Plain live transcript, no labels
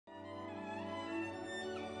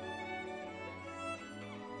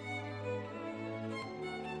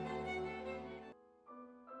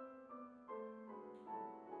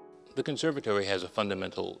The Conservatory has a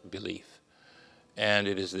fundamental belief, and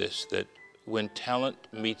it is this, that when talent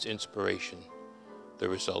meets inspiration, the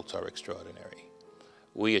results are extraordinary.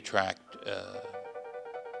 We attract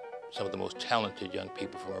some of the most talented young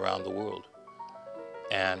people from around the world,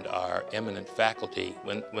 and our eminent faculty,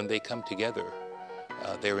 when they come together,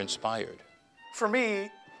 they're inspired. For me,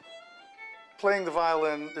 playing the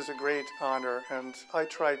violin is a great honor, and I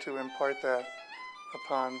try to impart that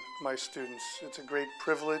upon my students. It's a great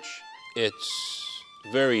privilege. It's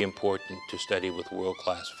very important to study with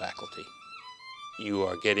world-class faculty. You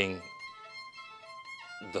are getting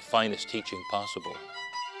the finest teaching possible.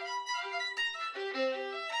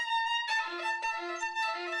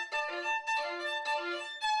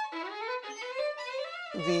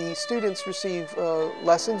 The students receive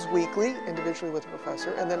lessons weekly, individually with a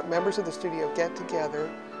professor, and then members of the studio get together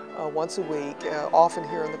once a week, often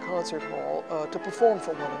here in the concert hall, to perform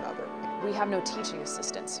for one another. We have no teaching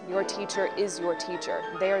assistants. Your teacher is your teacher.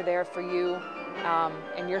 They are there for you,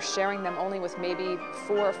 and you're sharing them only with maybe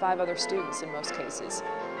 4 or 5 other students in most cases.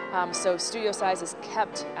 So studio size is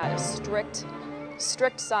kept at a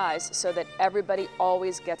strict size so that everybody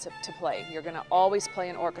always gets to play. You're going to always play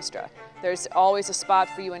an orchestra. There's always a spot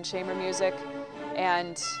for you in chamber music,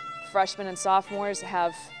 and freshmen and sophomores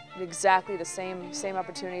have exactly the same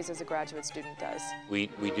opportunities as a graduate student does. We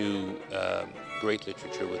do great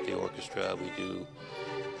literature with the orchestra. We do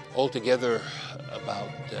altogether about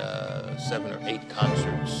 7 or 8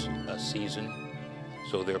 concerts a season.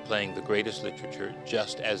 So they're playing the greatest literature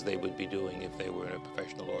just as they would be doing if they were in a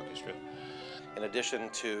professional orchestra. In addition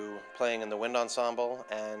to playing in the wind ensemble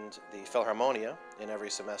and the Philharmonia in every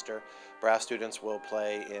semester, brass students will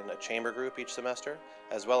play in a chamber group each semester,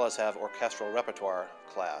 as well as have orchestral repertoire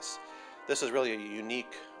class. This is really a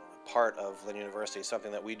unique part of Lynn University,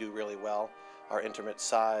 something that we do really well. Our intimate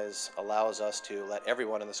size allows us to let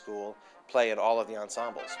everyone in the school play in all of the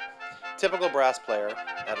ensembles. Typical brass player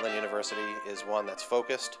at Lynn University is one that's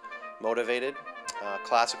focused, motivated,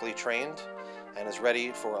 classically trained, and is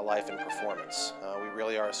ready for a life in performance. We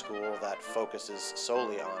really are a school that focuses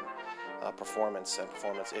solely on performance and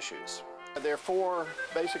performance issues. There are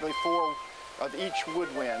basically four of each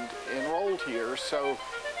woodwind enrolled here, so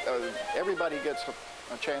everybody gets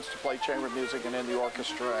a chance to play chamber music and in the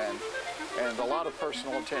orchestra, and a lot of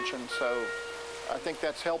personal attention, so I think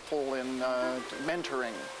that's helpful in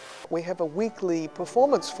mentoring. We have a weekly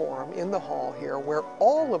performance forum in the hall here where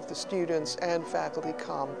all of the students and faculty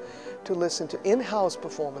come to listen to in-house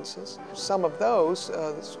performances. Some of those,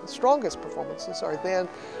 the strongest performances, are then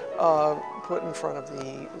put in front of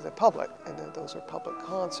the public, and then those are public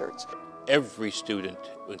concerts. Every student,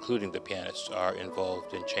 including the pianists, are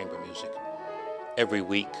involved in chamber music every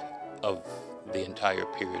week of the entire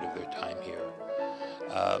period of their time here.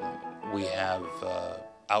 We have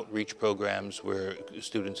outreach programs where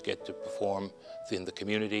students get to perform in the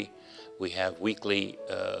community. We have weekly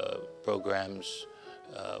programs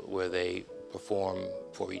where they perform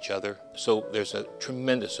for each other. So there's a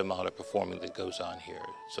tremendous amount of performing that goes on here.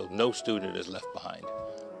 So no student is left behind.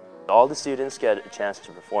 All the students get a chance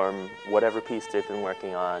to perform whatever piece they've been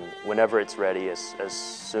working on whenever it's ready. As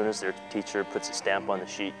soon as their teacher puts a stamp on the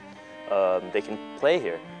sheet, they can play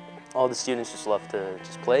here. All the students just love to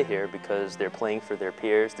just play here because they're playing for their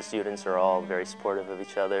peers. The students are all very supportive of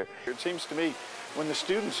each other. It seems to me when the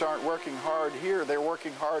students aren't working hard here, they're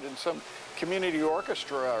working hard in some community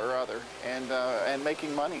orchestra or other and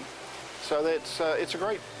making money. So it's a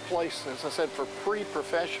great place, as I said, for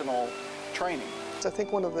pre-professional training. I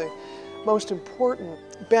think one of the most important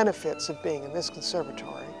benefits of being in this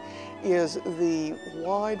conservatory is the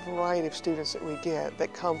wide variety of students that we get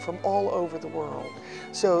that come from all over the world.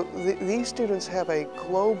 So these students have a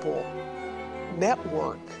global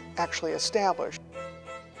network actually established.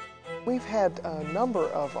 We've had a number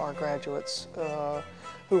of our graduates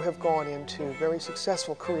who have gone into very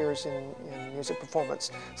successful careers in music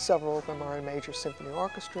performance. Several of them are in major symphony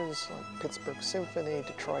orchestras like Pittsburgh Symphony,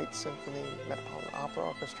 Detroit Symphony, Metropolitan Opera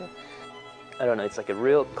Orchestra. I don't know, it's like a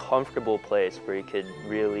real comfortable place where you could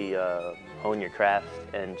really hone your craft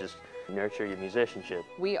and just nurture your musicianship.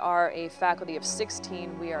 We are a faculty of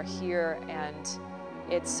 16. We are here, and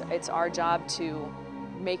it's our job to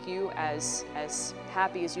make you as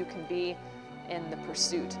happy as you can be in the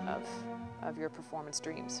pursuit of your performance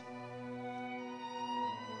dreams.